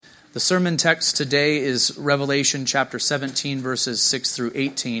The sermon text today is Revelation chapter 17, verses 6 through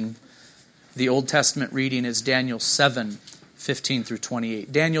 18. The Old Testament reading is Daniel 7, 15 through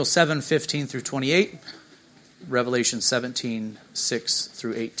 28. Daniel 7, 15 through 28, Revelation 17, 6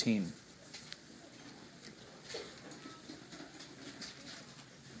 through 18.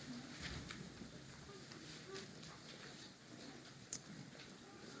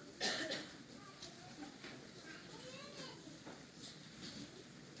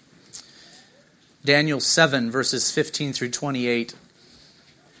 Daniel 7, verses 15 through 28.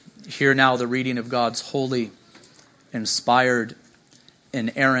 Hear now the reading of God's holy, inspired,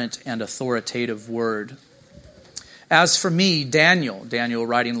 inerrant, and authoritative word. As for me, Daniel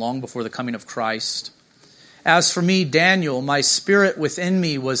writing long before the coming of Christ. As for me, Daniel, my spirit within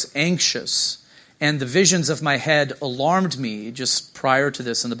me was anxious, and the visions of my head alarmed me. Just prior to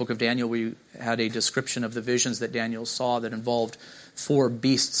this, in the book of Daniel, we had a description of the visions that Daniel saw that involved 4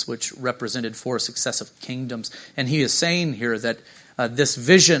 beasts which represented 4 successive kingdoms. And he is saying here that this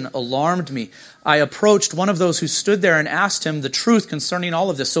vision alarmed me. I approached one of those who stood there and asked him the truth concerning all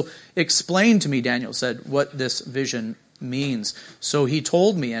of this. So explain to me, Daniel said, what this vision means. So he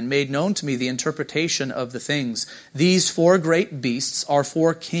told me and made known to me the interpretation of the things. These 4 great beasts are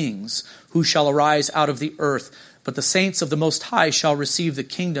 4 kings who shall arise out of the earth. But the saints of the Most High shall receive the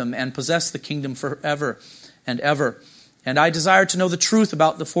kingdom and possess the kingdom forever and ever. And I desired to know the truth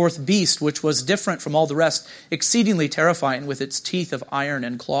about the 4th beast, which was different from all the rest, exceedingly terrifying, with its teeth of iron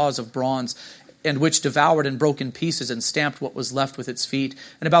and claws of bronze, and which devoured and broke in pieces and stamped what was left with its feet,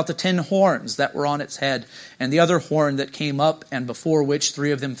 and about the 10 horns that were on its head, and the other horn that came up, and before which 3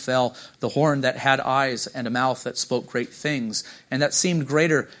 of them fell, the horn that had eyes and a mouth that spoke great things, and that seemed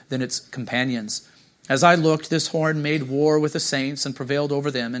greater than its companions. As I looked, this horn made war with the saints and prevailed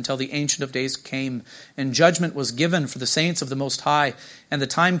over them until the Ancient of Days came, and judgment was given for the saints of the Most High, and the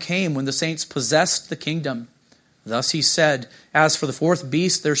time came when the saints possessed the kingdom. Thus he said, as for the 4th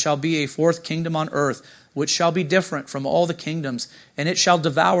beast, there shall be a 4th kingdom on earth, which shall be different from all the kingdoms, and it shall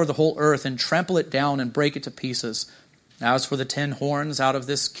devour the whole earth, and trample it down, and break it to pieces. As for the 10 horns, out of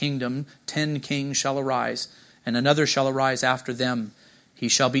this kingdom 10 kings shall arise, and another shall arise after them. He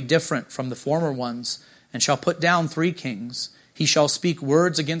shall be different from the former ones, and shall put down 3 kings. He shall speak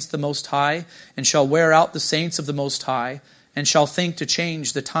words against the Most High, and shall wear out the saints of the Most High, and shall think to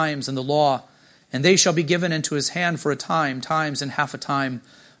change the times and the law. And they shall be given into his hand for a time, times and half a time.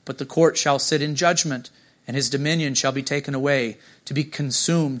 But the court shall sit in judgment, and his dominion shall be taken away, to be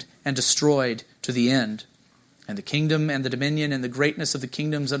consumed and destroyed to the end. And the kingdom and the dominion and the greatness of the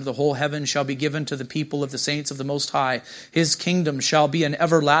kingdoms under the whole heaven shall be given to the people of the saints of the Most High. His kingdom shall be an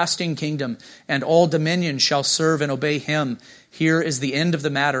everlasting kingdom, and all dominion shall serve and obey him. Here is the end of the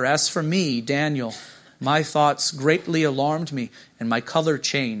matter. As for me, Daniel, my thoughts greatly alarmed me, and my color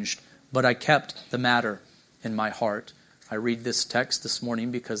changed, but I kept the matter in my heart. I read this text this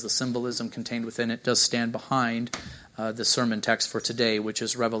morning because the symbolism contained within it does stand behind the sermon text for today, which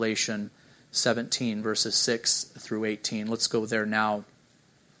is Revelation 17, verses 6 through 18. Let's go there now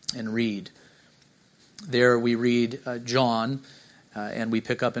and read. There we read John, and we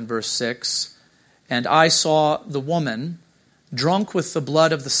pick up in verse 6. And I saw the woman drunk with the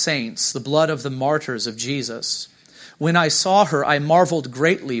blood of the saints, the blood of the martyrs of Jesus. When I saw her, I marveled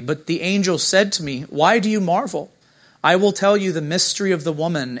greatly, but the angel said to me, why do you marvel? I will tell you the mystery of the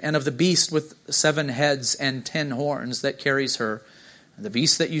woman and of the beast with 7 heads and 10 horns that carries her. The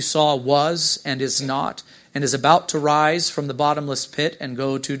beast that you saw was and is not, and is about to rise from the bottomless pit and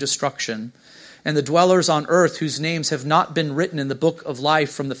go to destruction. And the dwellers on earth, whose names have not been written in the book of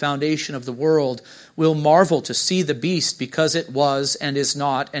life from the foundation of the world, will marvel to see the beast, because it was and is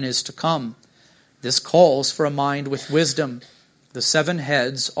not and is to come. This calls for a mind with wisdom. The 7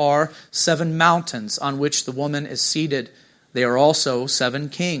 heads are 7 mountains on which the woman is seated. They are also 7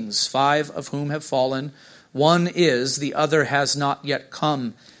 kings, 5 of whom have fallen. One is, the other has not yet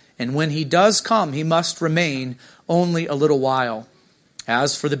come. And when he does come, he must remain only a little while.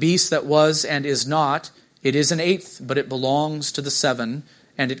 As for the beast that was and is not, it is an 8th, but it belongs to the 7,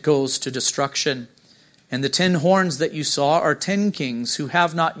 and it goes to destruction. And the 10 horns that you saw are 10 kings who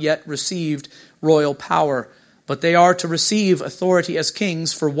have not yet received royal power, but they are to receive authority as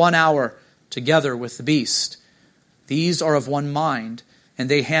kings for 1 hour, together with the beast. These are of one mind, and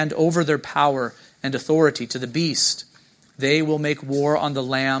they hand over their power and authority to the beast. They will make war on the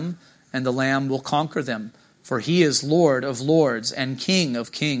Lamb, and the Lamb will conquer them. For he is Lord of lords and King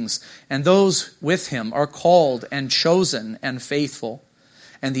of kings, and those with him are called and chosen and faithful.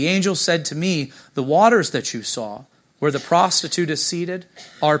 And the angel said to me, the waters that you saw, where the prostitute is seated,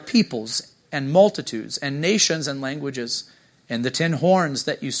 are peoples and multitudes and nations and languages. And the 10 horns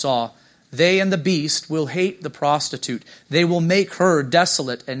that you saw, they and the beast will hate the prostitute. They will make her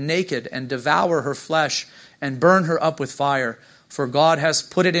desolate and naked and devour her flesh and burn her up with fire. For God has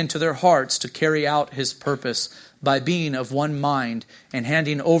put it into their hearts to carry out his purpose by being of one mind and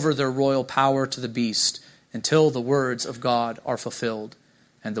handing over their royal power to the beast until the words of God are fulfilled.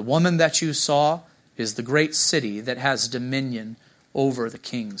 And the woman that you saw is the great city that has dominion over the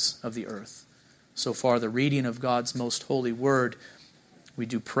kings of the earth. So far, the reading of God's most holy word. We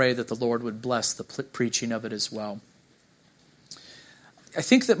do pray that the Lord would bless the preaching of it as well. I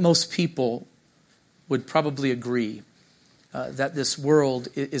think that most people would probably agree that this world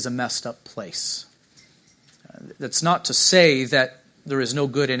is a messed up place. That's not to say that there is no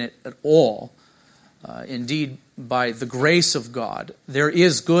good in it at all. Indeed, by the grace of God, there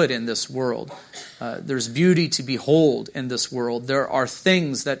is good in this world. There's beauty to behold in this world. There are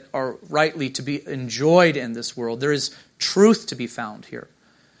things that are rightly to be enjoyed in this world. There is truth to be found here.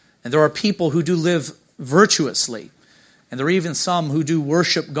 And there are people who do live virtuously. And there are even some who do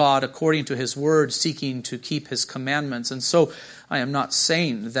worship God according to his word, seeking to keep his commandments. And so I am not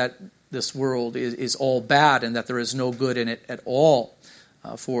saying that this world is all bad and that there is no good in it at all.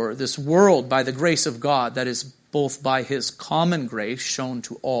 For this world, by the grace of God, that is both by his common grace shown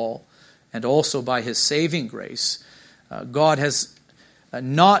to all and also by his saving grace, God has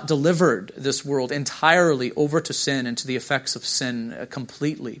not delivered this world entirely over to sin and to the effects of sin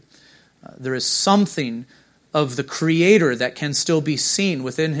completely. There is something of the Creator that can still be seen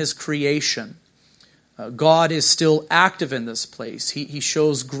within his creation. God is still active in this place. He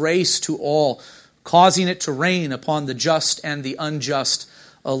shows grace to all, causing it to rain upon the just and the unjust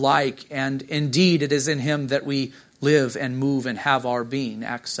alike. And indeed, it is in him that we live and move and have our being,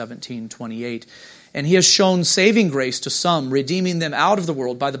 Acts 17:28. And he has shown saving grace to some, redeeming them out of the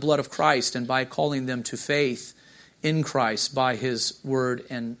world by the blood of Christ and by calling them to faith in Christ by his word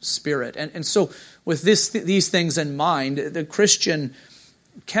and spirit. And so with these things in mind, the Christian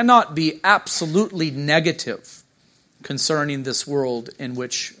cannot be absolutely negative concerning this world in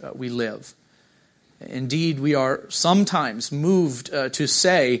which we live. Indeed, we are sometimes moved to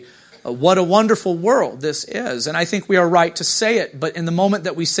say, what a wonderful world this is. And I think we are right to say it. But in the moment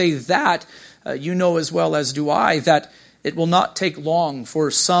that we say that, you know as well as do I, that it will not take long for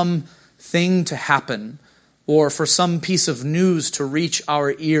something to happen or for some piece of news to reach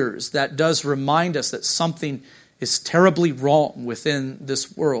our ears that does remind us that something is terribly wrong within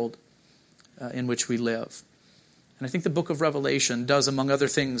this world in which we live. And I think the book of Revelation does, among other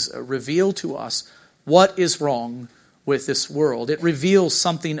things, reveal to us what is wrong with this world. It reveals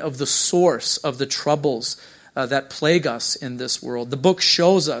something of the source of the troubles that plague us in this world. The book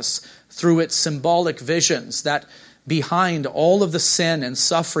shows us through its symbolic visions that behind all of the sin and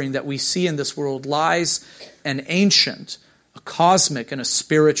suffering that we see in this world lies an ancient, a cosmic, and a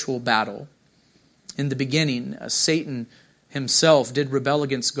spiritual battle. In the beginning, Satan himself did rebel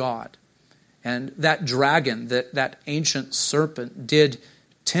against God. And that dragon, that ancient serpent, did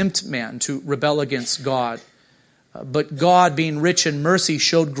tempt man to rebel against God. But God, being rich in mercy,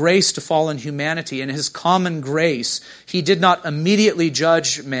 showed grace to fallen humanity. In his common grace, he did not immediately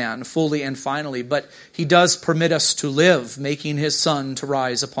judge man fully and finally, but he does permit us to live, making his sun to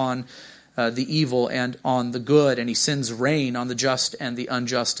rise upon the evil and on the good. And he sends rain on the just and the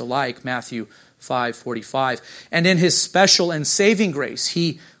unjust alike, Matthew 5:45. And in his special and saving grace,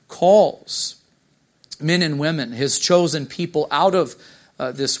 he calls men and women, his chosen people, out of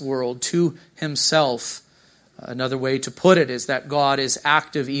this world to himself. Another way to put it is that God is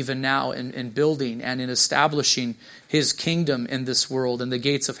active even now in building and in establishing his kingdom in this world, and the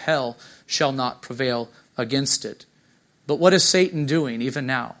gates of hell shall not prevail against it. But what is Satan doing even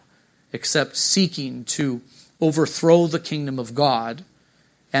now, except seeking to overthrow the kingdom of God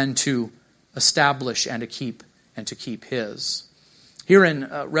and to establish and to keep his? Here in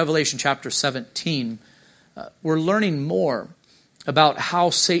Revelation chapter 17, we're learning more about how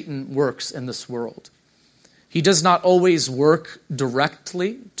Satan works in this world. He does not always work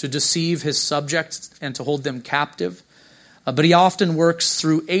directly to deceive his subjects and to hold them captive, but he often works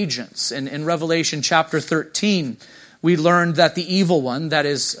through agents. In Revelation chapter 13, we learned that the evil one, that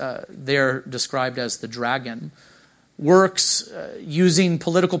is there described as the dragon, works using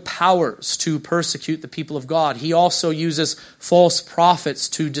political powers to persecute the people of God. He also uses false prophets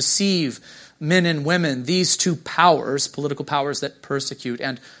to deceive men and women. These two powers, political powers that persecute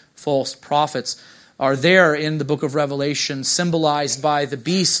and false prophets, are there in the book of Revelation, symbolized by the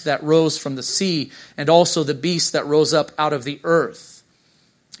beast that rose from the sea and also the beast that rose up out of the earth.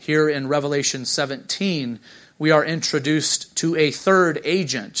 Here in Revelation 17, we are introduced to a third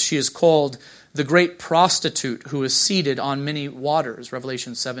agent. She is called the great prostitute who is seated on many waters,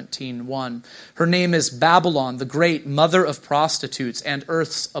 Revelation 17:1. Her name is Babylon, the great mother of prostitutes and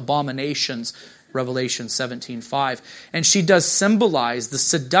earth's abominations, Revelation 17:5. And she does symbolize the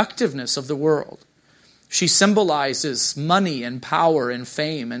seductiveness of the world. She symbolizes money and power and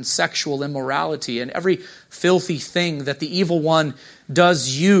fame and sexual immorality and every filthy thing that the evil one does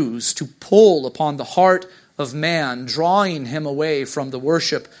use to pull upon the heart of man, drawing him away from the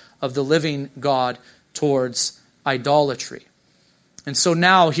worship of the living God towards idolatry. And so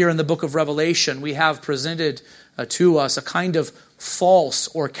now here in the book of Revelation, we have presented to us a kind of false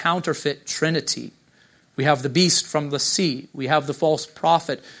or counterfeit trinity. We have the beast from the sea. We have the false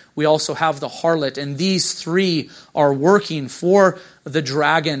prophet. We also have the harlot. And these three are working for the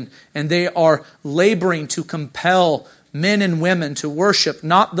dragon. And they are laboring to compel men and women to worship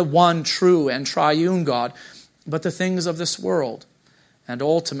not the one true and triune God, but the things of this world. And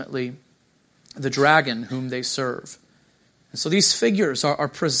ultimately, the dragon whom they serve. And so these figures are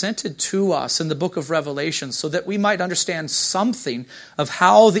presented to us in the book of Revelation so that we might understand something of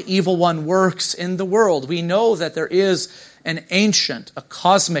how the evil one works in the world. We know that there is an ancient, a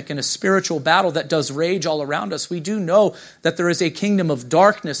cosmic, and a spiritual battle that does rage all around us. We do know that there is a kingdom of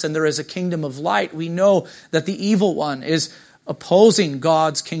darkness and there is a kingdom of light. We know that the evil one is opposing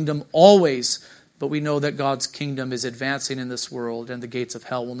God's kingdom always, but we know that God's kingdom is advancing in this world and the gates of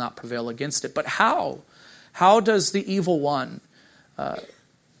hell will not prevail against it. But how? How does the evil one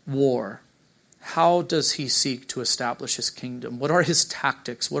war? How does he seek to establish his kingdom? What are his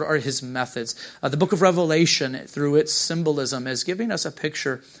tactics? What are his methods? The book of Revelation, through its symbolism, is giving us a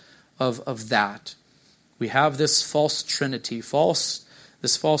picture of that. We have this false trinity,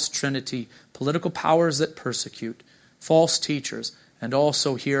 political powers that persecute, false teachers, and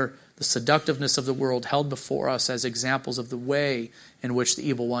also here the seductiveness of the world held before us as examples of the way in which the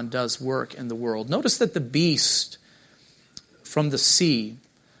evil one does work in the world. Notice that the beast from the sea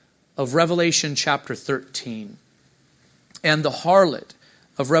of Revelation chapter 13 and the harlot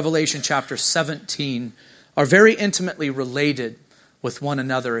of Revelation chapter 17 are very intimately related with one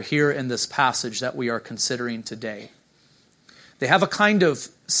another here in this passage that we are considering today. They have a kind of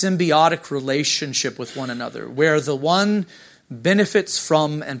symbiotic relationship with one another, where the one benefits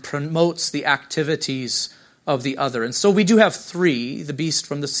from and promotes the activities of the other. And so we do have three: the beast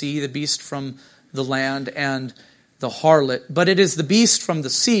from the sea, the beast from the land, and the harlot. But it is the beast from the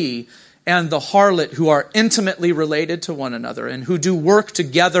sea and the harlot who are intimately related to one another and who do work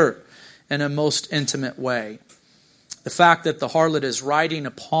together in a most intimate way. The fact that the harlot is riding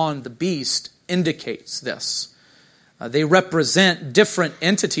upon the beast indicates this. They represent different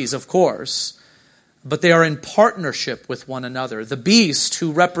entities, of course, but they are in partnership with one another. The beast,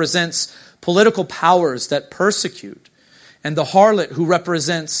 who represents political powers that persecute, and the harlot, who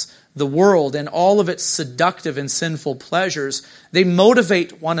represents the world and all of its seductive and sinful pleasures, they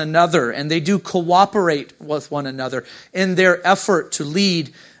motivate one another and they do cooperate with one another in their effort to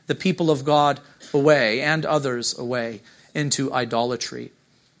lead the people of God away and others away into idolatry.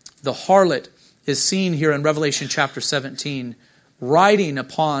 The harlot is seen here in Revelation chapter 17 riding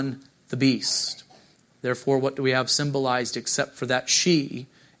upon the beast. Therefore, what do we have symbolized except for that she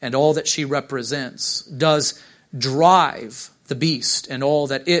and all that she represents does drive the beast and all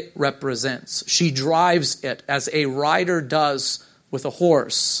that it represents. She drives it as a rider does with a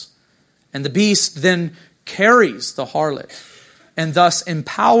horse. And the beast then carries the harlot and thus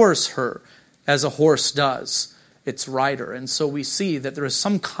empowers her as a horse does its rider. And so we see that there is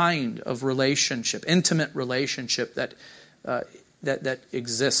some kind of relationship, intimate relationship that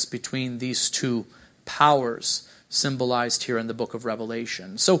exists between these two powers symbolized here in the book of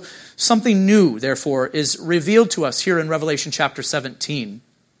Revelation. So something new, therefore, is revealed to us here in Revelation chapter 17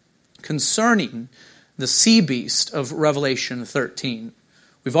 concerning the sea beast of Revelation 13.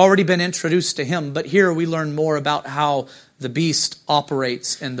 We've already been introduced to him, but here we learn more about how the beast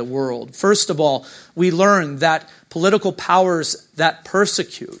operates in the world. First of all, we learn that political powers that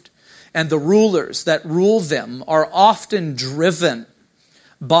persecute and the rulers that rule them are often driven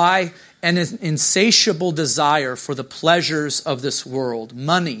by an insatiable desire for the pleasures of this world: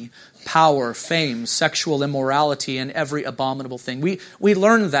 money, power, fame, sexual immorality, and every abominable thing. We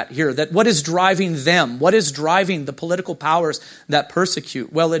learn that here, that what is driving them, what is driving the political powers that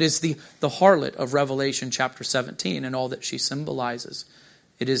persecute? Well, it is the harlot of Revelation chapter 17 and all that she symbolizes.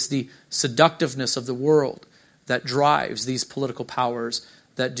 It is the seductiveness of the world that drives these political powers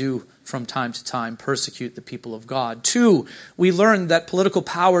that do from time to time persecute the people of God. Two, we learn that political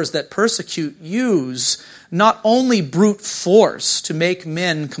powers that persecute use not only brute force to make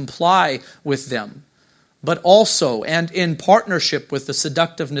men comply with them, but also, and in partnership with the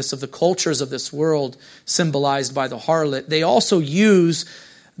seductiveness of the cultures of this world symbolized by the harlot, they also use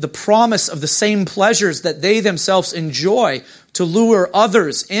the promise of the same pleasures that they themselves enjoy to lure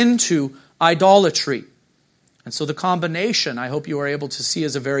others into idolatry. And so the combination, I hope you are able to see,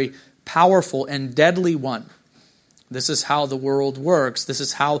 is a very powerful and deadly one. This is how the world works. This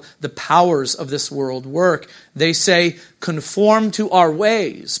is how the powers of this world work. They say, conform to our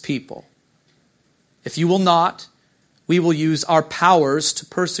ways, people. If you will not, we will use our powers to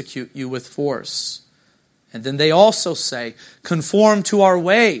persecute you with force. And then they also say, conform to our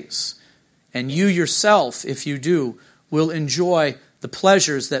ways. And you yourself, if you do, will enjoy the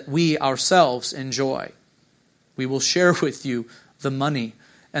pleasures that we ourselves enjoy. We will share with you the money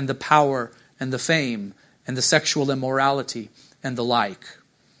and the power and the fame and the sexual immorality and the like.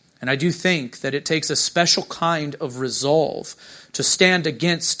 And I do think that it takes a special kind of resolve to stand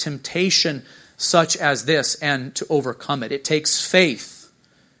against temptation such as this and to overcome it. It takes faith.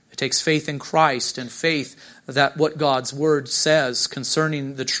 It takes faith in Christ and faith that what God's Word says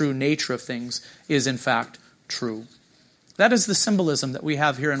concerning the true nature of things is in fact true. That is the symbolism that we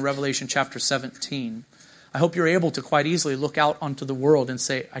have here in Revelation chapter 17. I hope you're able to quite easily look out onto the world and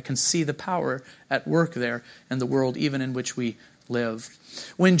say, I can see the power at work there in the world even in which we live.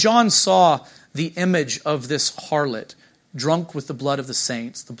 When John saw the image of this harlot, drunk with the blood of the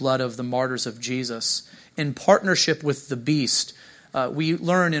saints, the blood of the martyrs of Jesus, in partnership with the beast, we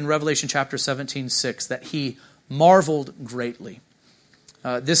learn in Revelation chapter 17:6 that he marveled greatly.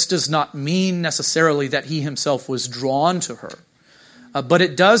 This does not mean necessarily that he himself was drawn to her. But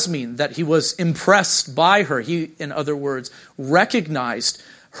it does mean that he was impressed by her. He, in other words, recognized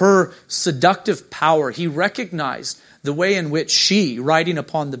her seductive power. He recognized the way in which she, riding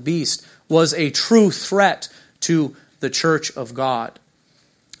upon the beast, was a true threat to the church of God.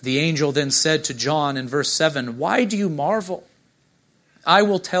 The angel then said to John in verse 7, "Why do you marvel? I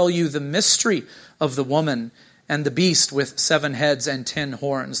will tell you the mystery of the woman and the beast with 7 heads and 10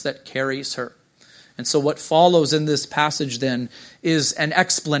 horns that carries her." And so what follows in this passage then is an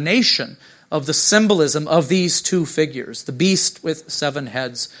explanation of the symbolism of these two figures, the beast with 7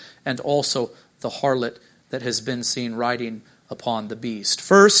 heads and also the harlot that has been seen riding upon the beast.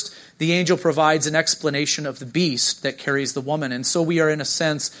 First, the angel provides an explanation of the beast that carries the woman. And so we are in a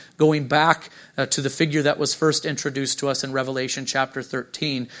sense going back to the figure that was first introduced to us in Revelation chapter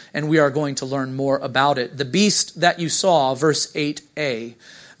 13, and we are going to learn more about it. The beast that you saw, verse 8a,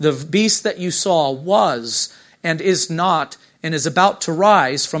 the beast that you saw was and is not and is about to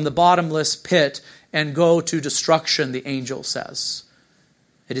rise from the bottomless pit and go to destruction, the angel says.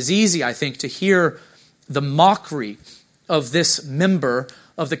 It is easy, I think, to hear the mockery of this member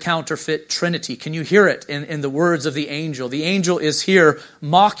of the counterfeit Trinity. Can you hear it in the words of the angel? The angel is here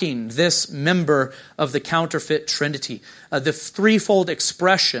mocking this member of the counterfeit Trinity. The threefold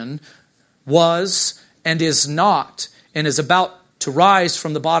expression was and is not and is about to rise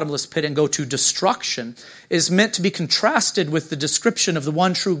from the bottomless pit and go to destruction is meant to be contrasted with the description of the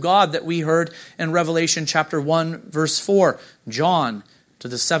one true God that we heard in Revelation chapter 1, verse 4. John, to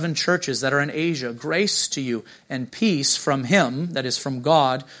the 7 churches that are in Asia, grace to you and peace from him, that is from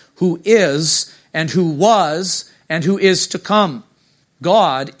God, who is and who was and who is to come.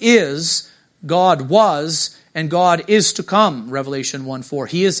 God is, God was, and God is to come, Revelation 1:4.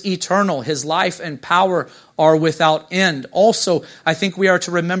 He is eternal. His life and power are without end. Also, I think we are to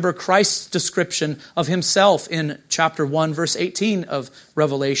remember Christ's description of himself in chapter 1, verse 18 of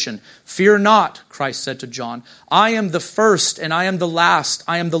Revelation. "Fear not," Christ said to John, "I am the first and I am the last.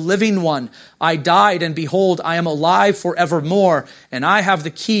 I am the living one. I died, and behold, I am alive forevermore, and I have the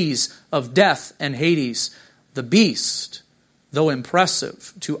keys of death and Hades." The beast, though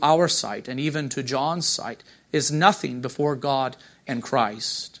impressive to our sight and even to John's sight, is nothing before God and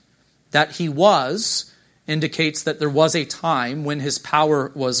Christ. That he was indicates that there was a time when his power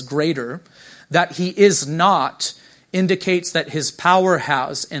was greater. That he is not indicates that his power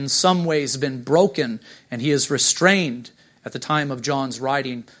has in some ways been broken and he is restrained at the time of John's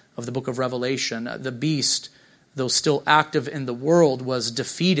writing of the book of Revelation. The beast, though still active in the world, was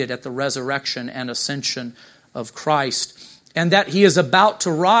defeated at the resurrection and ascension of Christ. And that he is about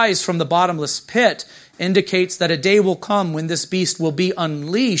to rise from the bottomless pit indicates that a day will come when this beast will be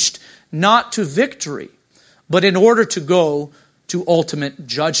unleashed, not to victory, but in order to go to ultimate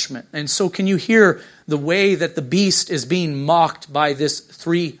judgment. And so can you hear the way that the beast is being mocked by this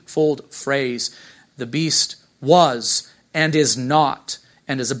threefold phrase? The beast was and is not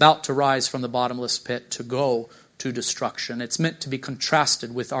and is about to rise from the bottomless pit to go to destruction. It's meant to be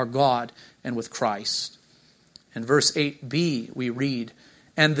contrasted with our God and with Christ. In verse 8b we read,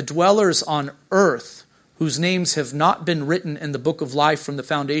 "And the dwellers on earth whose names have not been written in the book of life from the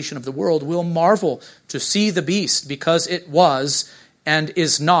foundation of the world, will marvel to see the beast, because it was and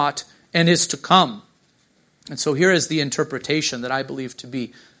is not and is to come. And so here is the interpretation that I believe to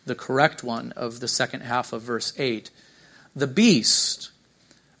be the correct one of the second half of verse 8. The beast,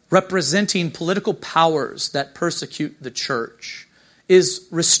 representing political powers that persecute the church, is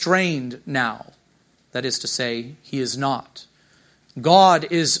restrained now. That is to say, he is not. God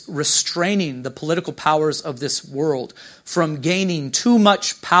is restraining the political powers of this world from gaining too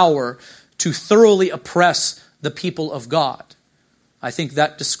much power to thoroughly oppress the people of God. I think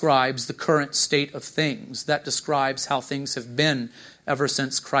that describes the current state of things. That describes how things have been ever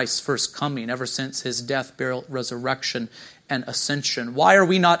since Christ's first coming, ever since his death, burial, resurrection, and ascension. Why are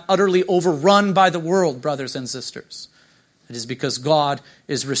we not utterly overrun by the world, brothers and sisters? It is because God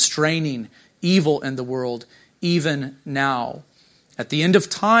is restraining evil in the world even now. At the end of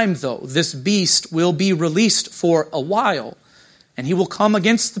time, though, this beast will be released for a while, and he will come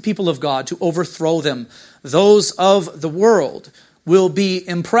against the people of God to overthrow them. Those of the world will be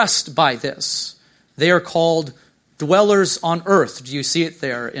impressed by this. They are called dwellers on earth. Do you see it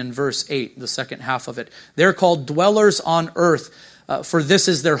there in verse 8, the second half of it? They're called dwellers on earth, for this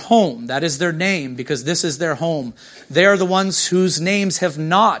is their home. That is their name, because this is their home. They are the ones whose names have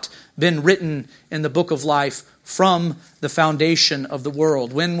not been written in the book of life from the foundation of the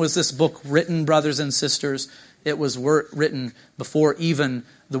world. When was this book written, brothers and sisters? It was written before even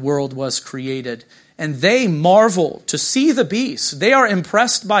the world was created. And they marvel to see the beast. They are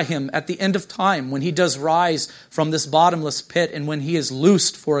impressed by him at the end of time, when he does rise from this bottomless pit and when he is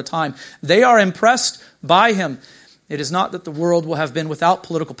loosed for a time. They are impressed by him. It is not that the world will have been without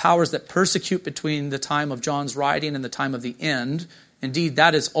political powers that persecute between the time of John's writing and the time of the end. Indeed,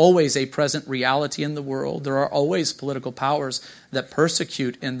 that is always a present reality in the world. There are always political powers that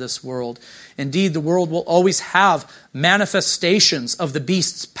persecute in this world. Indeed, the world will always have manifestations of the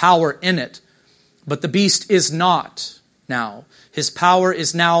beast's power in it. But the beast is not now. His power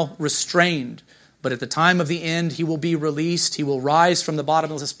is now restrained. But at the time of the end, he will be released. He will rise from the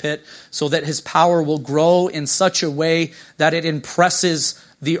bottomless pit so that his power will grow in such a way that it impresses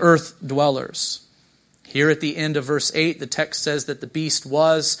the earth dwellers. Here at the end of verse 8, the text says that the beast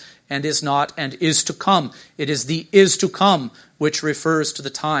was and is not and is to come. It is the is to come which refers to the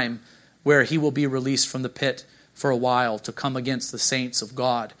time where he will be released from the pit for a while to come against the saints of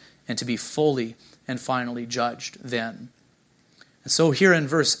God and to be fully and finally judged then. And so here in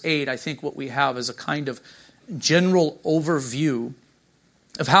verse 8, I think what we have is a kind of general overview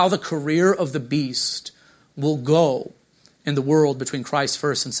of how the career of the beast will go in the world between Christ's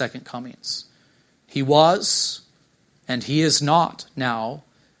first and second comings. He was, and he is not now,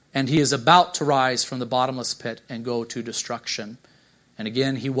 and he is about to rise from the bottomless pit and go to destruction. And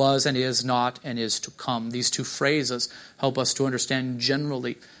again, he was and is not and is to come. These two phrases help us to understand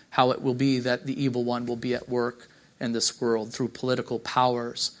generally how it will be that the evil one will be at work in this world through political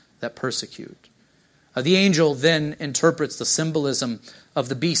powers that persecute. The angel then interprets the symbolism of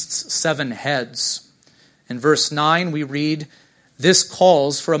the beast's 7 heads. In verse 9 we read, "This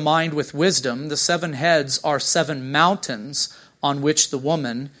calls for a mind with wisdom. The 7 heads are 7 mountains on which the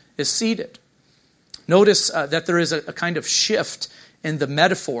woman is seated." Notice that there is a kind of shift in the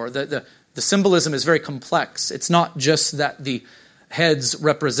metaphor. The symbolism is very complex. It's not just that the heads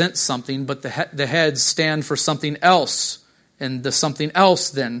represent something, but the heads stand for something else. And the something else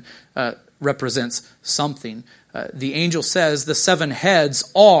then represents something. The angel says the 7 heads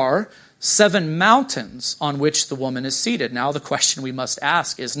are 7 mountains on which the woman is seated. Now the question we must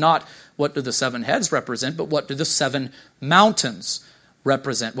ask is not what do the 7 heads represent, but what do the 7 mountains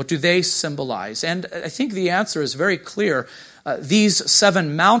represent? What do they symbolize? And I think the answer is very clear. These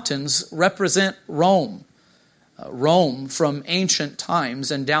 7 mountains represent Rome. Rome, from ancient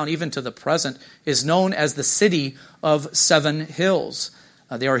times and down even to the present, is known as the city of 7 hills.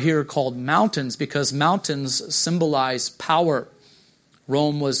 They are here called mountains because mountains symbolize power.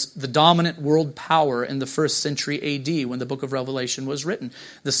 Rome was the dominant world power in the 1st century AD when the book of Revelation was written.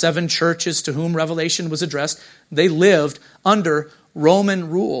 The 7 churches to whom Revelation was addressed, they lived under Roman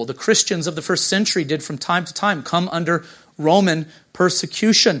rule. The Christians of the 1st century did from time to time come under Roman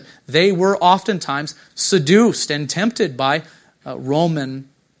persecution. They were oftentimes seduced and tempted by Roman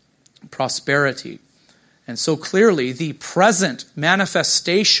prosperity. And so clearly the present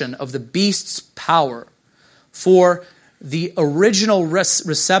manifestation of the beast's power for the original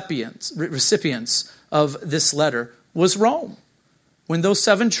recipients of this letter was Rome. When those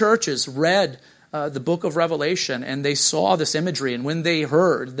 7 churches read the book of Revelation and they saw this imagery, and when they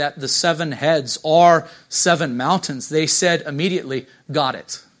heard that the 7 heads are 7 mountains, they said immediately, got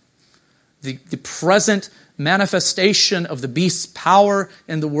it. the present manifestation of the beast's power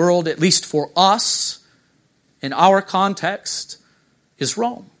in the world, at least for us, in our context, is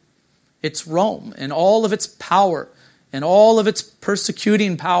Rome. It's Rome and all of its power and all of its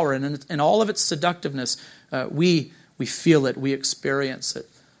persecuting power and all of its seductiveness. We feel it, we experience it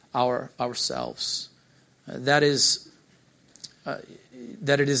ourselves. That it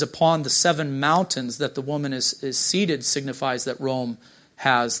is upon the 7 mountains that the woman is seated signifies that Rome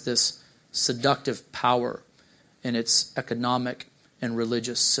has this seductive power in its economic and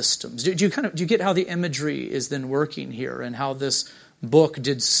religious systems. Do you get how the imagery is then working here, and how this book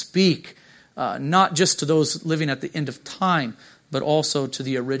did speak not just to those living at the end of time, but also to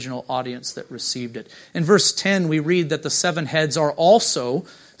the original audience that received it? In verse 10, we read that the 7 heads are also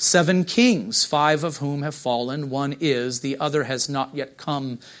 7 kings, 5 of whom have fallen. One is, the other has not yet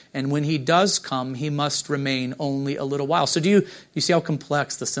come. And when he does come, he must remain only a little while. So do you see how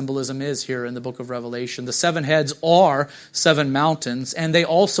complex the symbolism is here in the book of Revelation? The 7 heads are 7 mountains, and they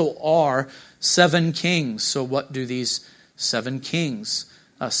also are 7 kings. So what do these 7 kings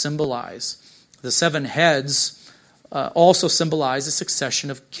symbolize? The 7 heads also symbolize a succession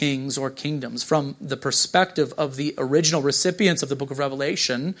of kings or kingdoms. From the perspective of the original recipients of the book of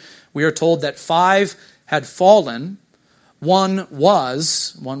Revelation, we are told that 5 had fallen, one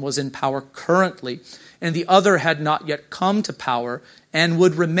was in power currently, and the other had not yet come to power and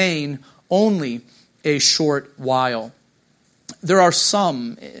would remain only a short while. There are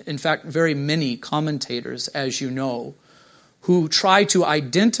some, in fact very many commentators, as you know, who try to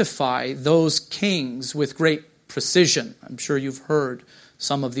identify those kings with great precision. I'm sure you've heard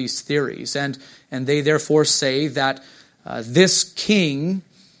some of these theories. And they therefore say that these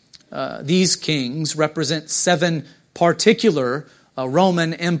kings represent 7 particular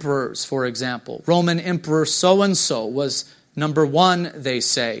Roman emperors, for example. Roman Emperor so-and-so was number 1, they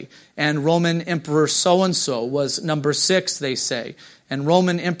say. And Roman Emperor so-and-so was number 6, they say. And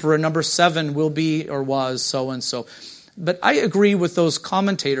Roman Emperor number 7 will be or was so-and-so. But I agree with those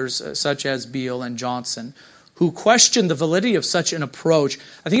commentators such as Beale and Johnson, who question the validity of such an approach.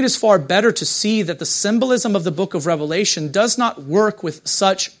 I think it is far better to see that the symbolism of the book of Revelation does not work with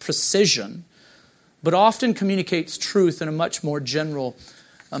such precision, but often communicates truth in a much more general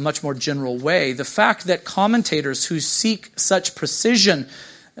way. The fact that commentators who seek such precision,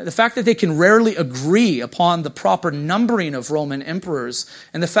 the fact that they can rarely agree upon the proper numbering of Roman emperors,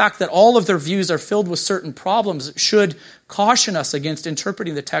 and the fact that all of their views are filled with certain problems should caution us against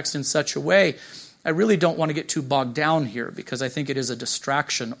interpreting the text in such a way. I really don't want to get too bogged down here because I think it is a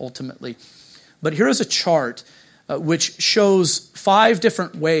distraction ultimately. But here is a chart which shows 5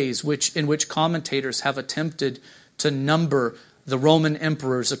 different ways in which commentators have attempted to number the Roman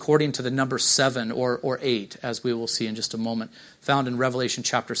emperors according to the number 7 or 8, as we will see in just a moment, found in Revelation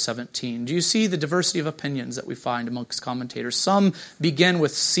chapter 17. Do you see the diversity of opinions that we find amongst commentators? Some begin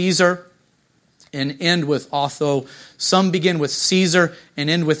with Caesar and end with Otho. Some begin with Caesar and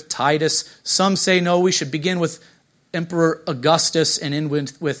end with Titus. Some say, no, we should begin with Emperor Augustus and end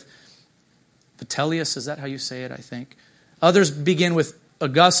with Vitellius. Is that how you say it, I think? Others begin with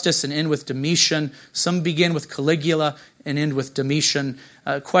Augustus and end with Domitian. Some begin with Caligula and end with Domitian.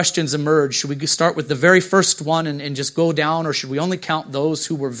 Questions emerge. Should we start with the very first one and just go down, or should we only count those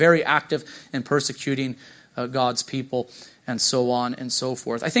who were very active in persecuting God's people, and so on and so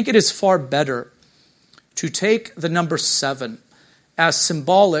forth? I think it is far better to take the number 7 as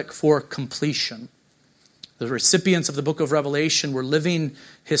symbolic for completion. The recipients of the book of Revelation were living,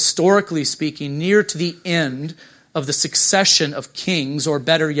 historically speaking, near to the end of the succession of kings, or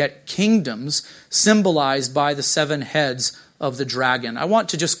better yet, kingdoms, symbolized by the 7 heads of the dragon. I want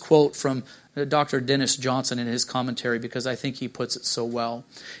to just quote from Dr. Dennis Johnson in his commentary because I think he puts it so well.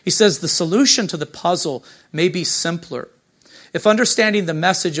 He says, the solution to the puzzle may be simpler. If understanding the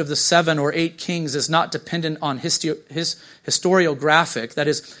message of the 7 or 8 kings is not dependent on his historiographic, that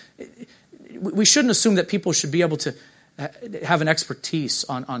is, we shouldn't assume that people should be able to have an expertise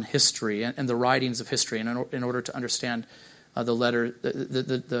on history and the writings of history in order to understand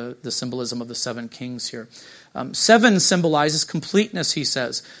the symbolism of the 7 kings here. 7 symbolizes completeness, he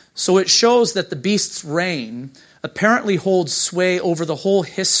says. So it shows that the beast's reign apparently holds sway over the whole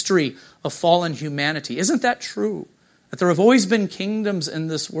history of fallen humanity. Isn't that true? That there have always been kingdoms in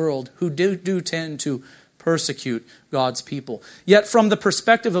this world who do tend to persecute God's people. Yet from the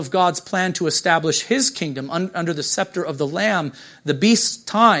perspective of God's plan to establish his kingdom under the scepter of the Lamb, the beast's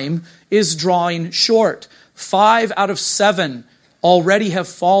time is drawing short. 5 out of 7 already have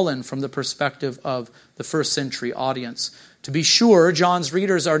fallen from the perspective of the first century audience. To be sure, John's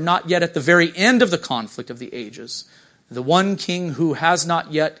readers are not yet at the very end of the conflict of the ages. The one king who has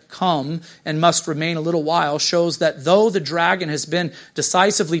not yet come and must remain a little while shows that though the dragon has been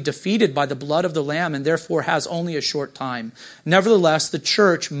decisively defeated by the blood of the Lamb and therefore has only a short time, nevertheless the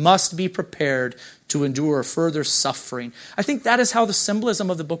church must be prepared to endure further suffering. I think that is how the symbolism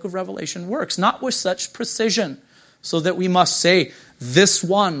of the book of Revelation works, not with such precision, so that we must say this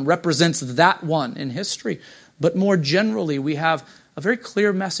one represents that one in history, but more generally we have a very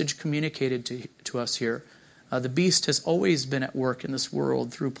clear message communicated to us here. The beast has always been at work in this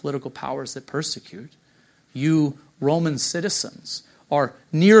world through political powers that persecute. You Roman citizens are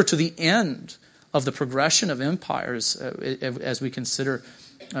near to the end of the progression of empires as we consider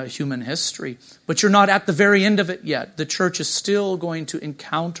human history. But you're not at the very end of it yet. The church is still going to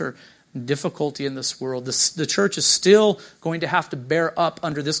encounter difficulty in this world. The church is still going to have to bear up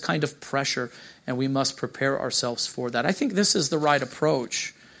under this kind of pressure, and we must prepare ourselves for that. I think this is the right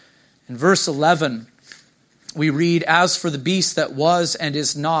approach. In verse 11, we read, "As for the beast that was and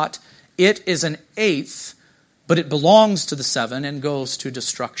is not, it is an eighth, but it belongs to the seven and goes to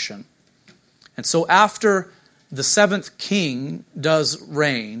destruction." And so after the seventh king does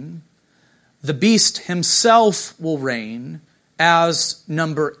reign, the beast himself will reign as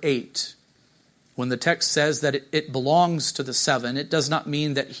number 8. When the text says that it belongs to the 7, it does not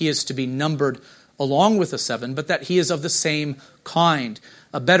mean that he is to be numbered along with the 7, but that he is of the same kind.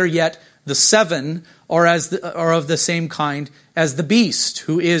 Better yet, the 7 are of the same kind as the beast,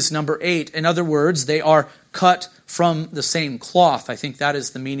 who is number 8. In other words, they are cut from the same cloth. I think that is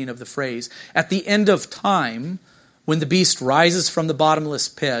the meaning of the phrase. At the end of time, when the beast rises from the bottomless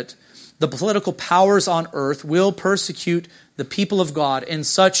pit, the political powers on earth will persecute the people of God in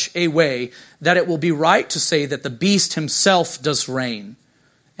such a way that it will be right to say that the beast himself does reign,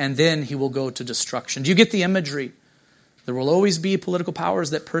 and then he will go to destruction. Do you get the imagery? There will always be political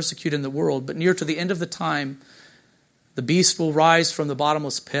powers that persecute in the world, but near to the end of the time, the beast will rise from the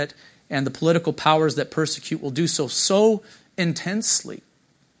bottomless pit, and the political powers that persecute will do so intensely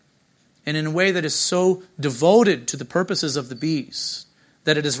and in a way that is so devoted to the purposes of the beast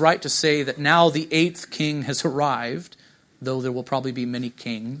that it is right to say that now the 8th king has arrived, though there will probably be many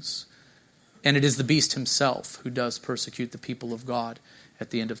kings, and it is the beast himself who does persecute the people of God at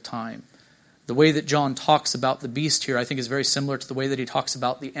the end of time. The way that John talks about the beast here, I think, is very similar to the way that he talks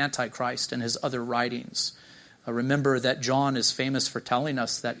about the Antichrist in his other writings. Remember that John is famous for telling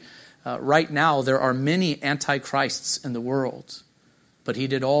us that right now there are many antichrists in the world, but he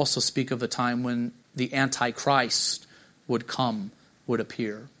did also speak of a time when the Antichrist would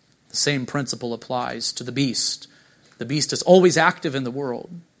appear. The same principle applies to the beast. The beast is always active in the world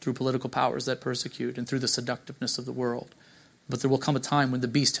through political powers that persecute and through the seductiveness of the world. But there will come a time when the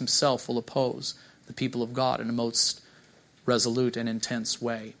beast himself will oppose the people of God in a most resolute and intense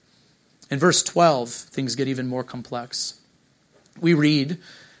way. In verse 12, things get even more complex. We read,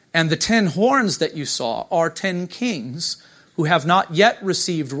 "And the 10 horns that you saw are 10 kings who have not yet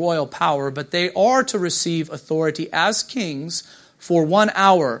received royal power, but they are to receive authority as kings for 1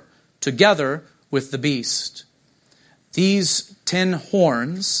 hour together with the beast." These 10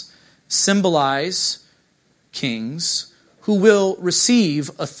 horns symbolize kings who will receive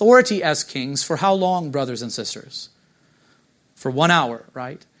authority as kings for how long, brothers and sisters? For 1 hour,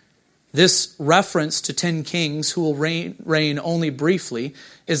 right? This reference to 10 kings who will reign only briefly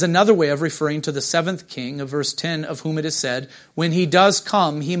is another way of referring to the 7th king of verse 10, of whom it is said, "When he does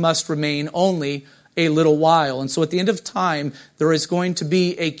come, he must remain only a little while." And so at the end of time, there is going to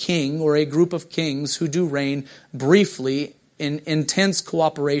be a king or a group of kings who do reign briefly in intense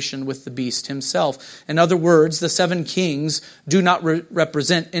cooperation with the beast himself. In other words, the 7 kings do not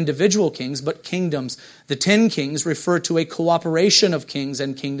represent individual kings, but kingdoms. The 10 kings refer to a cooperation of kings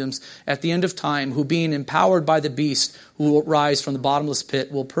and kingdoms at the end of time, who, being empowered by the beast who will rise from the bottomless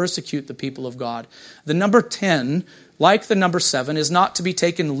pit, will persecute the people of God. The number 10, like the number 7, is not to be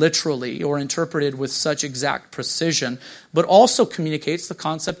taken literally or interpreted with such exact precision, but also communicates the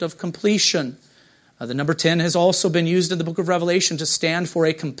concept of completion. The number 10 has also been used in the book of Revelation to stand for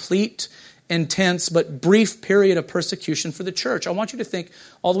a complete, intense, but brief period of persecution for the church. I want you to think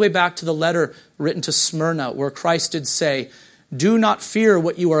all the way back to the letter written to Smyrna, where Christ did say, "Do not fear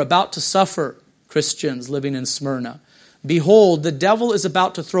what you are about to suffer, Christians living in Smyrna. Behold, the devil is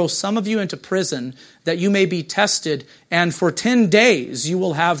about to throw some of you into prison, that you may be tested, and for 10 days you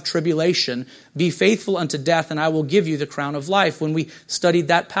will have tribulation. Be faithful unto death, and I will give you the crown of life." When we studied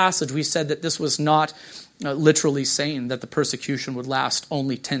that passage, we said that this was not literally saying that the persecution would last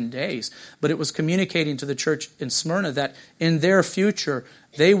only 10 days, but it was communicating to the church in Smyrna that in their future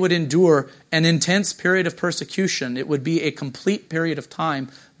they would endure an intense period of persecution. It would be a complete period of time,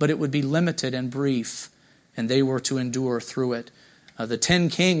 but it would be limited and brief. and they were to endure through it. The 10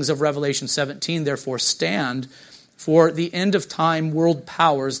 kings of Revelation 17 therefore stand for the end of time world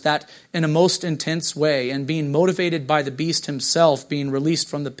powers that in a most intense way, and being motivated by the beast himself being released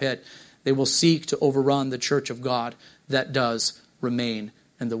from the pit, they will seek to overrun the church of God that does remain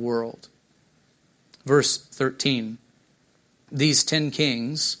in the world. Verse 13, these 10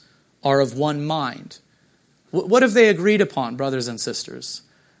 kings are of one mind. What have they agreed upon, brothers and sisters?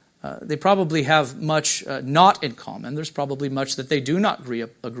 They probably have much not in common. There's probably much that they do not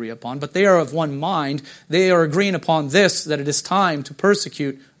agree upon, but they are of one mind. They are agreeing upon this, that it is time to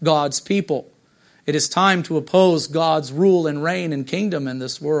persecute God's people. It is time to oppose God's rule and reign and kingdom in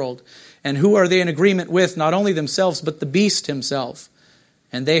this world. And who are they in agreement with? Not only themselves, but the beast himself.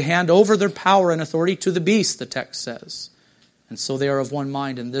 And they hand over their power and authority to the beast, the text says. And so they are of one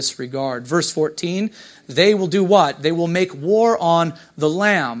mind in this regard. Verse 14, they will do what? They will make war on the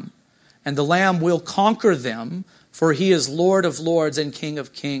Lamb, and the Lamb will conquer them, for he is Lord of lords and King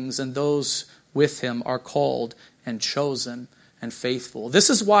of kings, and those with him are called and chosen and faithful. This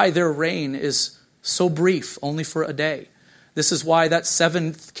is why their reign is so brief, only for a day. This is why that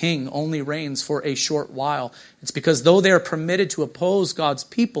 7th king only reigns for a short while. It's because though they are permitted to oppose God's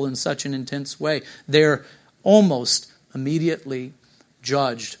people in such an intense way, they're almost immediately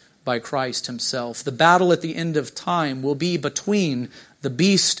judged by Christ himself. The battle at the end of time will be between the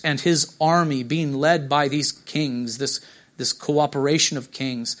beast and his army being led by these kings, this cooperation of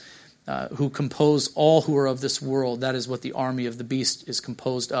kings who compose all who are of this world. That is what the army of the beast is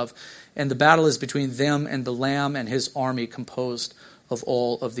composed of. And the battle is between them and the Lamb and his army composed of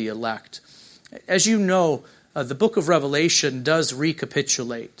all of the elect. As you know, the book of Revelation does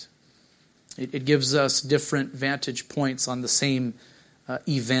recapitulate. It gives us different vantage points on the same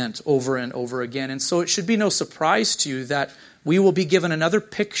event over and over again. And so it should be no surprise to you that we will be given another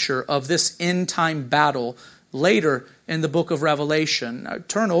picture of this end-time battle later in the book of Revelation. Now,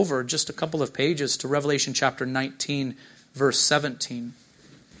 turn over just a couple of pages to Revelation chapter 19, verse 17.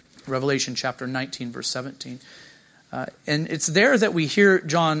 Revelation chapter 19, verse 17. And it's there that we hear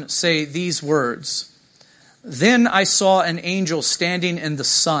John say these words. Then I saw an angel standing in the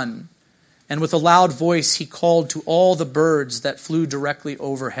sun, and with a loud voice he called to all the birds that flew directly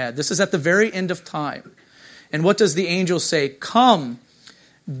overhead. This is at the very end of time. And what does the angel say? Come,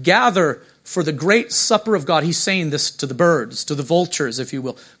 gather for the great supper of God. He's saying this to the birds, to the vultures, if you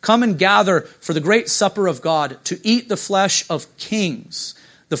will. Come and gather for the great supper of God to eat the flesh of kings,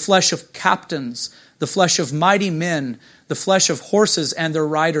 the flesh of captains, the flesh of mighty men, the flesh of horses and their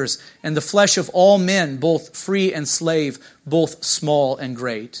riders, and the flesh of all men, both free and slave, both small and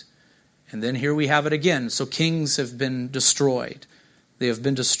great. And then here we have it again. So kings have been destroyed. They have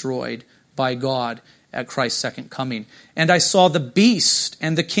been destroyed by God at Christ's second coming. And I saw the beast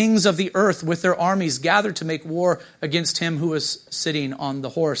and the kings of the earth with their armies gathered to make war against him who was sitting on the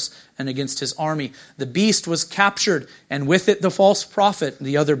horse and against his army. The beast was captured, and with it the false prophet,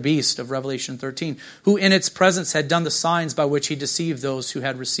 the other beast of Revelation 13, who in its presence had done the signs by which he deceived those who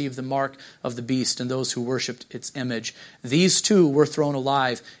had received the mark of the beast and those who worshipped its image. These two were thrown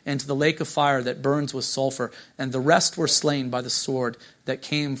alive into the lake of fire that burns with sulfur, and the rest were slain by the sword that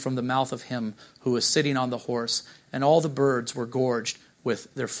came from the mouth of him who was sitting on the horse, and all the birds were gorged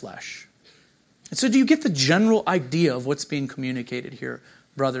with their flesh. And so do you get the general idea of what's being communicated here,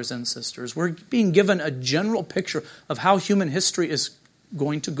 brothers and sisters? We're being given a general picture of how human history is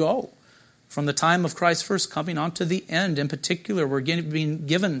going to go from the time of Christ's first coming on to the end. In particular, we're being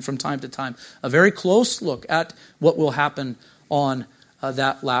given from time to time a very close look at what will happen on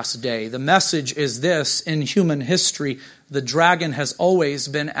that last day. The message is this: in human history, the dragon has always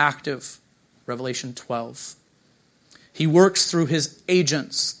been active. Revelation 12. He works through his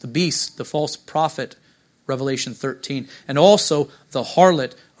agents, the beast, the false prophet, Revelation 13, and also the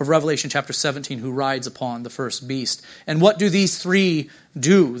harlot of Revelation chapter 17 who rides upon the first beast. And what do these three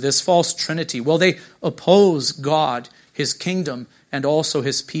do, this false trinity? Well, they oppose God, his kingdom, and also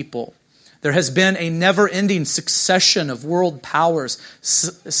his people. There has been a never-ending succession of world powers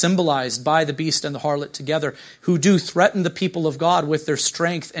symbolized by the beast and the harlot together, who do threaten the people of God with their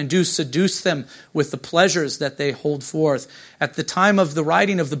strength and do seduce them with the pleasures that they hold forth. At the time of the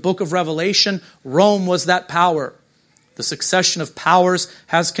writing of the book of Revelation, Rome was that power. The succession of powers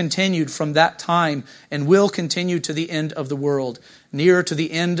has continued from that time and will continue to the end of the world. Near to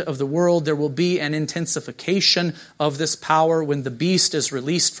the end of the world, there will be an intensification of this power when the beast is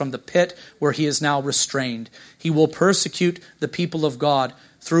released from the pit where he is now restrained. He will persecute the people of God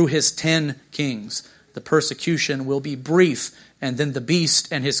through his 10 kings. The persecution will be brief, and then the beast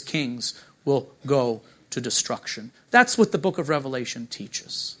and his kings will go to destruction. That's what the book of Revelation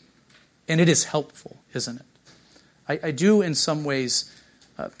teaches. And it is helpful, isn't it? I do in some ways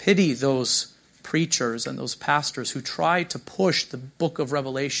pity those preachers and those pastors who try to push the book of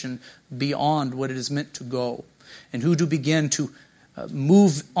Revelation beyond what it is meant to go, and who do begin to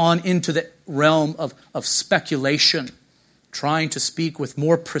move on into the realm of speculation, trying to speak with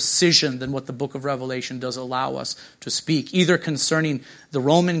more precision than what the book of Revelation does allow us to speak, either concerning the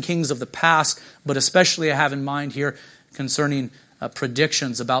Roman kings of the past, but especially I have in mind here concerning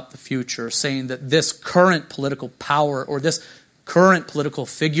predictions about the future, saying that this current political power or this current political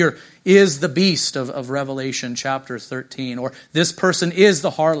figure is the beast of Revelation chapter 13, or this person is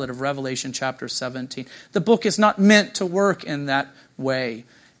the harlot of Revelation chapter 17. The book is not meant to work in that way.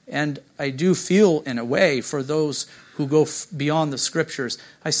 And I do feel, in a way, for those who go beyond the Scriptures,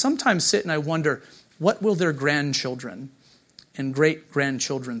 I sometimes sit and I wonder, what will their grandchildren and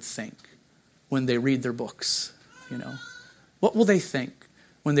great-grandchildren think when they read their books? What will they think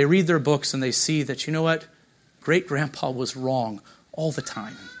when they read their books and they see that, you know what, great-grandpa was wrong all the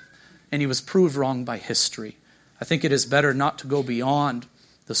time, and he was proved wrong by history. I think it is better not to go beyond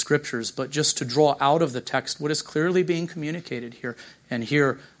the Scriptures, but just to draw out of the text what is clearly being communicated here. And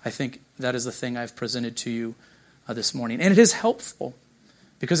here, I think that is the thing I've presented to you this morning. And it is helpful,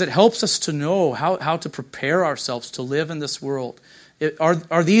 because it helps us to know how to prepare ourselves to live in this world.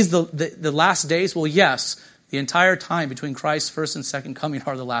 Are these the last days? Well, yes. The entire time between Christ's first and second coming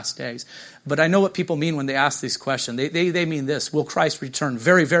are the last days. But I know what people mean when they ask these questions. They mean this: will Christ return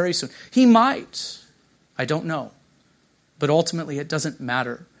very, very soon? He might. I don't know. But ultimately it doesn't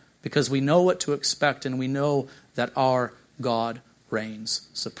matter, because we know what to expect, and we know that our God reigns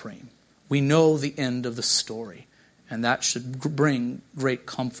supreme. We know the end of the story, and that should bring great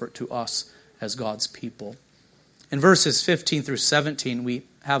comfort to us as God's people. In verses 15 through 17, we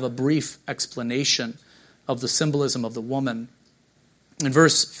have a brief explanation of the symbolism of the woman. In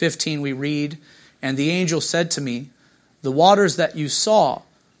verse 15 we read, "And the angel said to me, the waters that you saw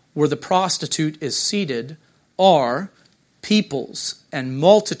where the prostitute is seated are peoples and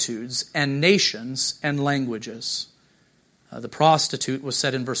multitudes and nations and languages." The prostitute was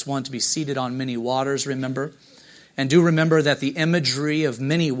said in verse 1 to be seated on many waters, remember? And do remember that the imagery of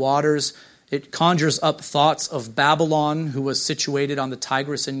many waters, it conjures up thoughts of Babylon, who was situated on the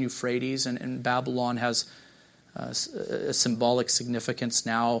Tigris and Euphrates, and Babylon has a symbolic significance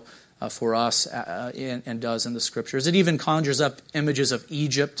now for us and does in the Scriptures. It even conjures up images of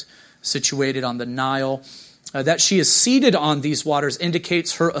Egypt, situated on the Nile. That she is seated on these waters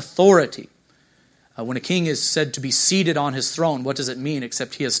indicates her authority. When a king is said to be seated on his throne, what does it mean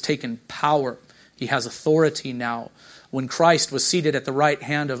except he has taken power? He has authority now. When Christ was seated at the right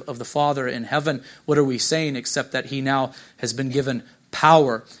hand of the Father in heaven, what are we saying except that he now has been given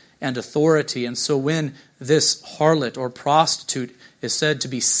power and authority? And so when this harlot or prostitute is said to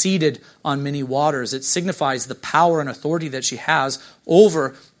be seated on many waters, it signifies the power and authority that she has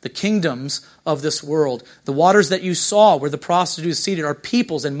over the kingdoms of this world. The waters that you saw where the prostitute is seated are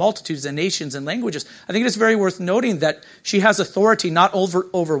peoples and multitudes and nations and languages. I think it is very worth noting that she has authority not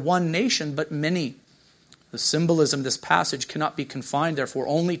over one nation, but many. The symbolism of this passage cannot be confined, therefore,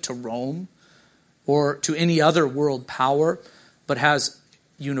 only to Rome or to any other world power, but has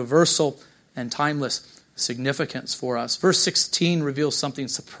universal and timeless significance for us. Verse 16 reveals something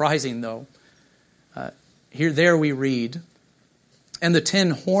surprising, though. There we read, "And the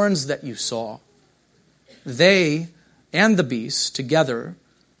 10 horns that you saw, they and the beast together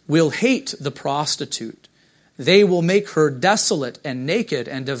will hate the prostitute. They will make her desolate and naked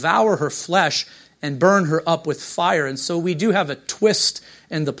and devour her flesh and burn her up with fire." And so we do have a twist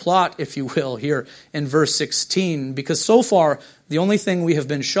in the plot, if you will, here in verse 16, because so far the only thing we have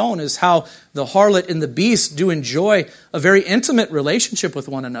been shown is how the harlot and the beast do enjoy a very intimate relationship with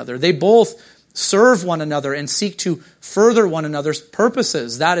one another. They both serve one another and seek to further one another's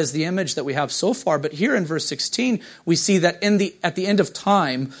purposes. That is the image that we have so far. But here in verse 16, we see that at the end of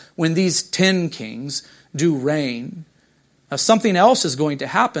time, when these 10 kings do reign, something else is going to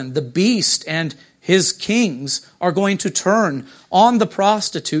happen. The beast and his kings are going to turn on the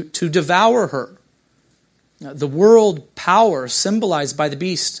prostitute to devour her. The world power symbolized by the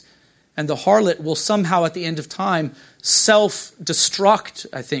beast and the harlot will somehow at the end of time self-destruct,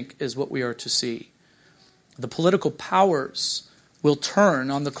 I think, is what we are to see. The political powers will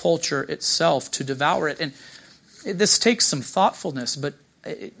turn on the culture itself to devour it. And this takes some thoughtfulness, but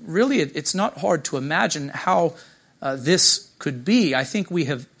it's not hard to imagine how this could be. I think we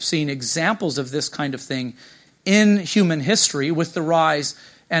have seen examples of this kind of thing in human history with the rise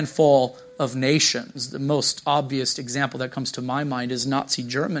and fall of nations. The most obvious example that comes to my mind is Nazi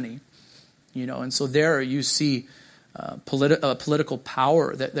Germany. And so there you see political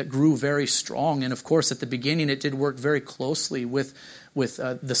power that grew very strong. And of course, at the beginning, it did work very closely with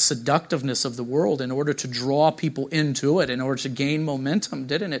the seductiveness of the world in order to draw people into it, in order to gain momentum,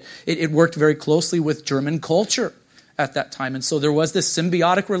 didn't it? It worked very closely with German culture at that time. And so there was this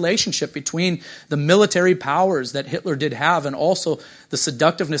symbiotic relationship between the military powers that Hitler did have and also the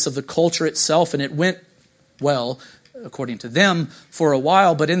seductiveness of the culture itself. And it went well, according to them, for a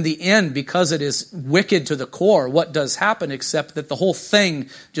while. But in the end, because it is wicked to the core, what does happen except that the whole thing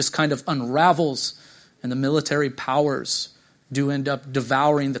just kind of unravels, and the military powers do end up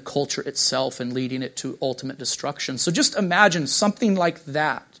devouring the culture itself and leading it to ultimate destruction. So just imagine something like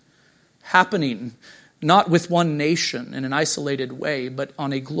that happening, not with one nation in an isolated way, but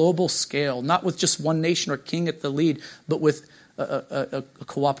on a global scale, not with just one nation or king at the lead, but with a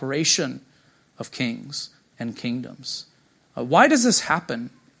cooperation of kings and kingdoms. Why does this happen?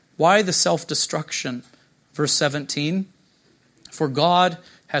 Why the self-destruction? Verse 17, for God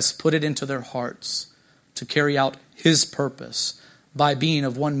has put it into their hearts to carry out his purpose by being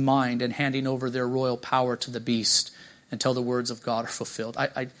of one mind and handing over their royal power to the beast until the words of God are fulfilled.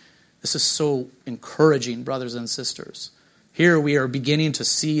 This is so encouraging, brothers and sisters. Here we are beginning to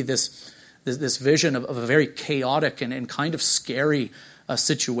see this vision of a very chaotic and kind of scary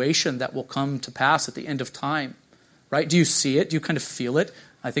situation that will come to pass at the end of time. Right? Do you see it? Do you kind of feel it?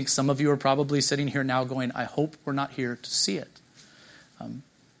 I think some of you are probably sitting here now going, I hope we're not here to see it.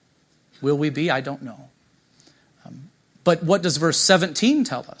 Will we be? I don't know. But what does verse 17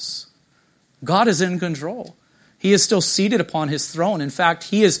 tell us? God is in control. He is still seated upon his throne. In fact,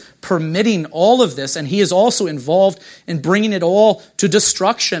 he is permitting all of this, and he is also involved in bringing it all to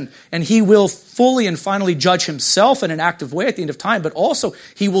destruction. And he will fully and finally judge himself in an active way at the end of time, but also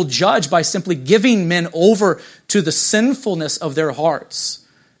he will judge by simply giving men over to the sinfulness of their hearts.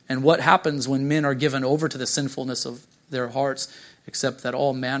 And what happens when men are given over to the sinfulness of their hearts, except that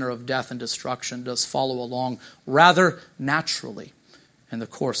all manner of death and destruction does follow along rather naturally in the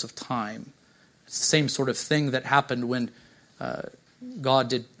course of time. It's the same sort of thing that happened when God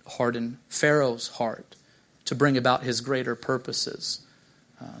did harden Pharaoh's heart to bring about his greater purposes.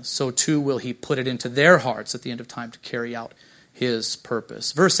 So too will he put it into their hearts at the end of time to carry out his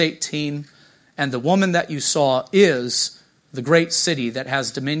purpose. Verse 18, and the woman that you saw is the great city that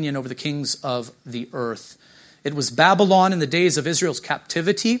has dominion over the kings of the earth. It was Babylon in the days of Israel's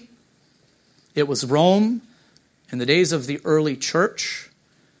captivity. It was Rome in the days of the early church.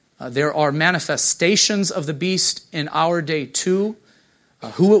 There are manifestations of the beast in our day too.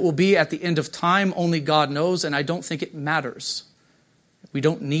 Who it will be at the end of time, only God knows, and I don't think it matters. We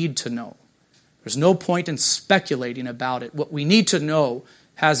don't need to know. There's no point in speculating about it. What we need to know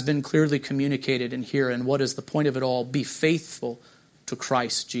has been clearly communicated in here, and what is the point of it all? Be faithful to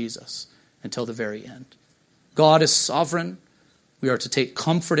Christ Jesus until the very end. God is sovereign. We are to take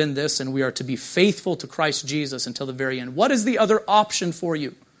comfort in this, and we are to be faithful to Christ Jesus until the very end. What is the other option for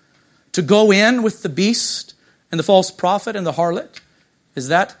you? To go in with the beast and the false prophet and the harlot? Is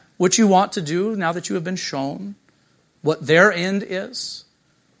that what you want to do now that you have been shown what their end is?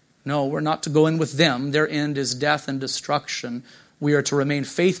 No, we're not to go in with them. Their end is death and destruction. We are to remain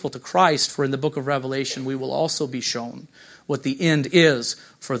faithful to Christ, for in the book of Revelation we will also be shown what the end is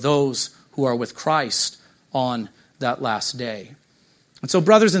for those who are with Christ on that last day. And so,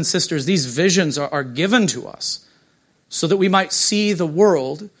 brothers and sisters, these visions are given to us so that we might see the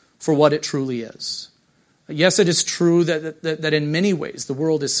world for what it truly is. Yes, it is true that in many ways the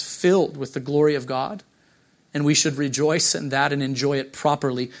world is filled with the glory of God, and we should rejoice in that and enjoy it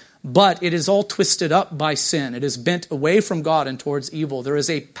properly. But it is all twisted up by sin. It is bent away from God and towards evil. There is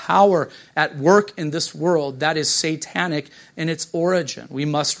a power at work in this world that is satanic in its origin. We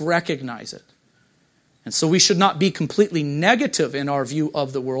must recognize it. And so we should not be completely negative in our view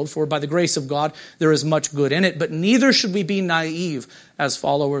of the world, for by the grace of God there is much good in it, but neither should we be naive as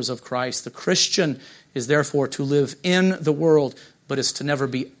followers of Christ. The Christian is therefore to live in the world, but is to never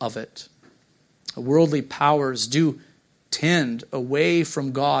be of it. Worldly powers do tend away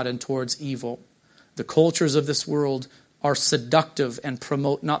from God and towards evil. The cultures of this world are seductive and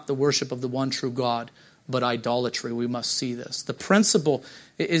promote not the worship of the one true God, but idolatry. We must see this. The principle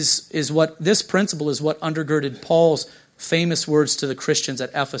is what undergirded Paul's famous words to the Christians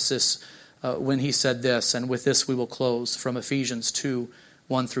at Ephesus when he said this, and with this we will close, from Ephesians 2,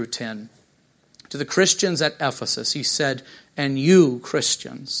 1 through 10. To the Christians at Ephesus, he said, and you,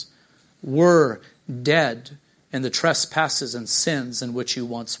 Christians, were dead in the trespasses and sins in which you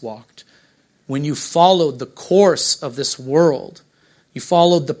once walked, when you followed the course of this world. You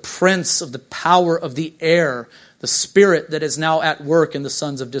followed the prince of the power of the air, the spirit that is now at work in the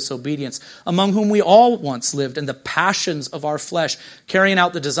sons of disobedience, among whom we all once lived in the passions of our flesh, carrying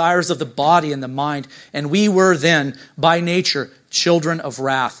out the desires of the body and the mind. And we were then, by nature, children of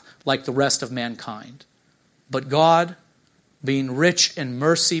wrath, like the rest of mankind. But God, being rich in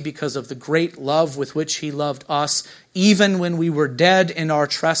mercy because of the great love with which he loved us, even when we were dead in our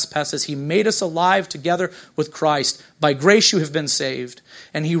trespasses, he made us alive together with Christ. By grace you have been saved.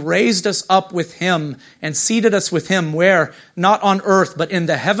 And he raised us up with him and seated us with him where? Not on earth, but in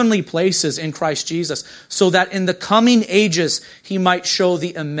the heavenly places in Christ Jesus, so that in the coming ages he might show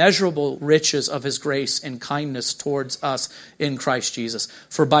the immeasurable riches of his grace and kindness towards us in Christ Jesus.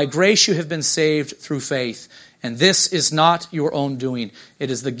 For by grace you have been saved through faith. And this is not your own doing.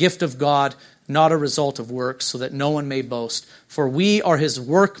 It is the gift of God, not a result of works, so that no one may boast. For we are his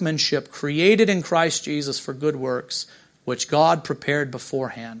workmanship, created in Christ Jesus for good works, which God prepared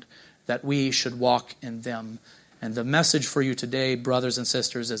beforehand, that we should walk in them. And the message for you today, brothers and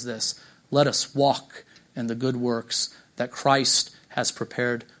sisters, is this: let us walk in the good works that Christ has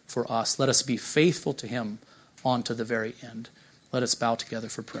prepared for us. Let us be faithful to him on to the very end. Let us bow together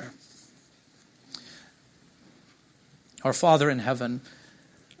for prayer. Our Father in heaven,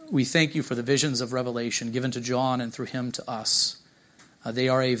 we thank you for the visions of Revelation given to John and through him to us. They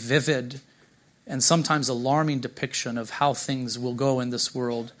are a vivid and sometimes alarming depiction of how things will go in this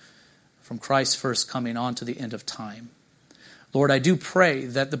world from Christ's first coming on to the end of time. Lord, I do pray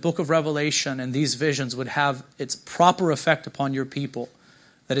that the book of Revelation and these visions would have its proper effect upon your people.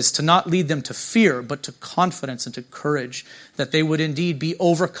 That is, to not lead them to fear, but to confidence and to courage, that they would indeed be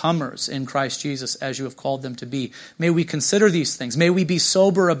overcomers in Christ Jesus as you have called them to be. May we consider these things. May we be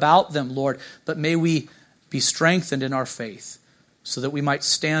sober about them, Lord, but may we be strengthened in our faith so that we might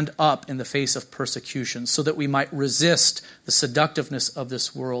stand up in the face of persecution, so that we might resist the seductiveness of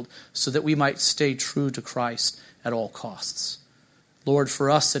this world, so that we might stay true to Christ at all costs. Lord, for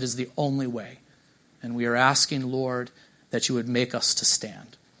us it is the only way, and we are asking, Lord, that you would make us to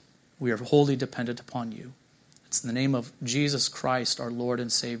stand. We are wholly dependent upon you. It's in the name of Jesus Christ, our Lord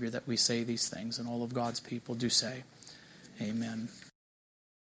and Savior, that we say these things, and all of God's people do say, amen.